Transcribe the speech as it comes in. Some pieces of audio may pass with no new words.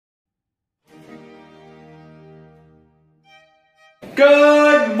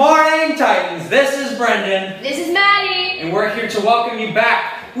Good morning, Titans. This is Brendan. This is Maddie. And we're here to welcome you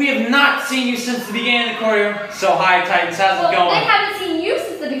back. We have not seen you since the beginning of the quarter. So hi, Titans. How's it going? They haven't seen you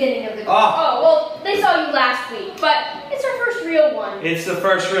since the beginning of the quarter. Oh, well, they saw you last week, but it's our first real one. It's the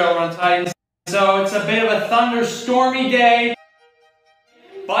first real one, Titans. So it's a bit of a thunderstormy day,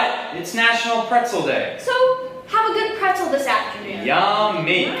 but it's National Pretzel Day. So have a good pretzel this afternoon.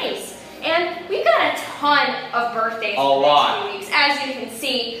 Yummy. Nice. And we've got a ton of birthdays in the next few weeks, as you can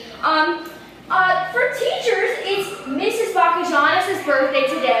see. For teachers, it's Mrs. Bakajanis' birthday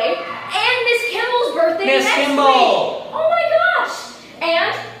today, and Miss Kimball's birthday Miss next Kimball. week. Oh my gosh!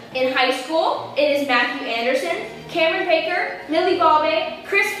 And in high school, it is Matthew Anderson, Cameron Baker, Lily Balbe,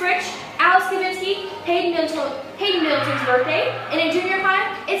 Chris Fritch, Alice Kavinsky, Hayden Middleton's birthday, and in junior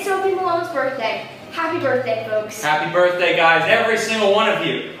high, it's Sophie Malone's birthday. Happy birthday, folks. Happy birthday, guys, every single one of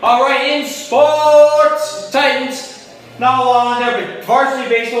you. All right, in sports, Titans, not long there, but varsity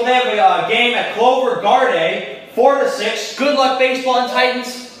baseball, they have a game at Clover Garde, 4-6. Good luck, baseball and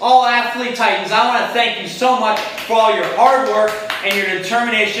Titans. All athlete Titans, I want to thank you so much for all your hard work and your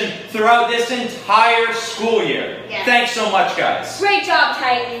determination throughout this entire school year. Yes. Thanks so much, guys. Great job,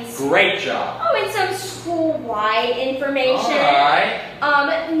 Titans. Great job. Oh, and some school-wide information. All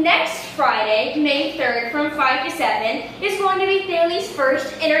right. Next Friday, May 3rd, from 5 to 7, is going to be Thailey's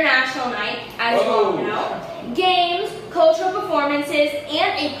first international night, as you all know. Games, cultural performances,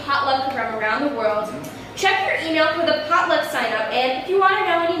 and a potluck from around the world. Check your email for the potluck sign-up, and if you want to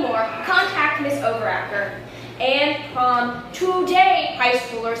know any more, contact Miss Overacker. And prom today, high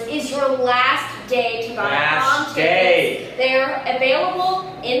schoolers, is your last day to buy prom tickets. They're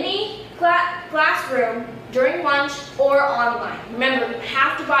available in the classroom during lunch or online. Remember, you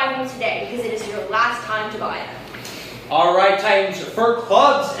have to buy them today because it is your last time to buy them. All right, Titans, for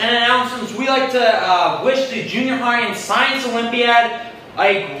clubs and announcements, we like to wish the Junior High and Science Olympiad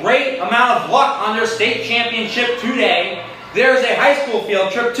a great amount of luck on their state championship today. There's a high school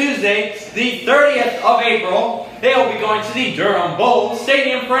field trip Tuesday, the 30th of April. They will be going to the Durham Bowl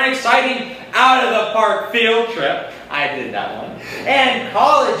Stadium for an exciting out-of-the-park field trip. I did that one. And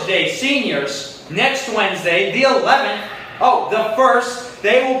College Day seniors, next Wednesday, the 11th, the 1st,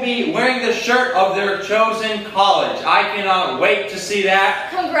 they will be wearing the shirt of their chosen college. I cannot wait to see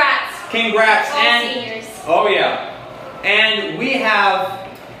that. Congrats. Congrats. All seniors. Oh yeah. And we have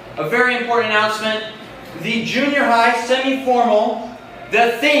a very important announcement. The junior high semi-formal,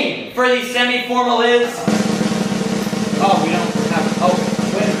 the theme for the semi-formal is... we don't have...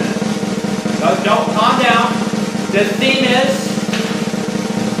 wait a minute. Don't, calm down. The theme is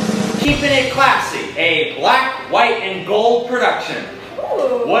Keeping It Classy, a black, white, and gold production.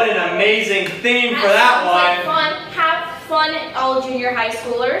 Ooh. What an amazing theme for that one. Like fun. Have fun, all junior high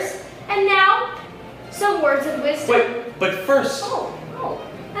schoolers. And now, some words of wisdom. Wait, but first,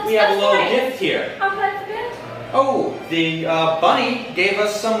 we have a little gift here. How could I forget? Oh, the bunny gave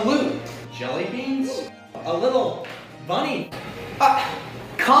us some loot. Jelly beans? A little bunny.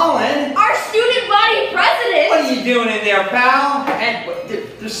 Colin! Our student body president! What are you doing in there, pal? And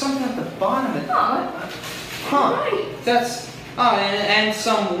there's something at the bottom of it. Right. That's... and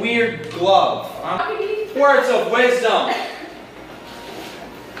some weird glove. Words of wisdom.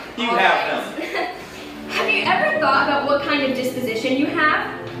 You have them. Have you ever thought about what kind of disposition you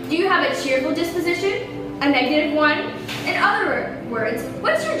have? Do you have a cheerful disposition? A negative one? In other words,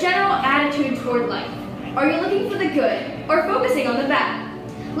 what's your general attitude toward life? Are you looking for the good or focusing on the bad?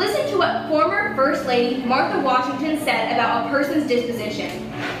 Listen to what former First Lady Martha Washington said about a person's disposition.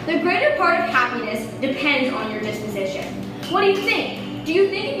 The greater part of happiness depends on your disposition. What do you think? Do you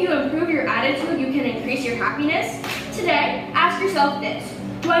think if you improve your attitude, you can increase your happiness? Today, ask yourself this.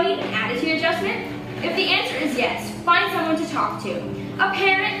 Do I need an attitude adjustment? If the answer is yes, find someone to talk to. A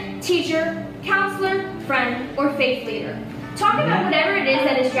parent, teacher, counselor, friend, or faith leader. Talk about whatever it is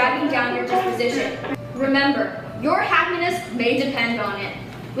that is dragging down your disposition. Remember, your happiness may depend on it.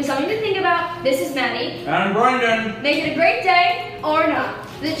 With something to think about, this is Maddie. And Brendan. Make it a great day or not.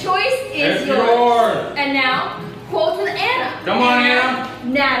 The choice is yours. And now, quotes with Anna. Come on, Anna.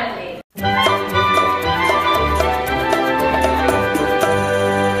 Natalie.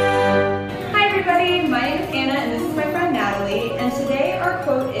 Hi everybody, my name is Anna and this is my friend Natalie. And today our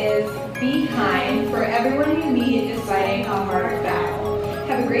quote is, be kind, for everyone you meet is fighting a hard battle.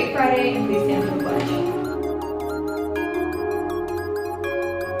 Have a great Friday and please stand for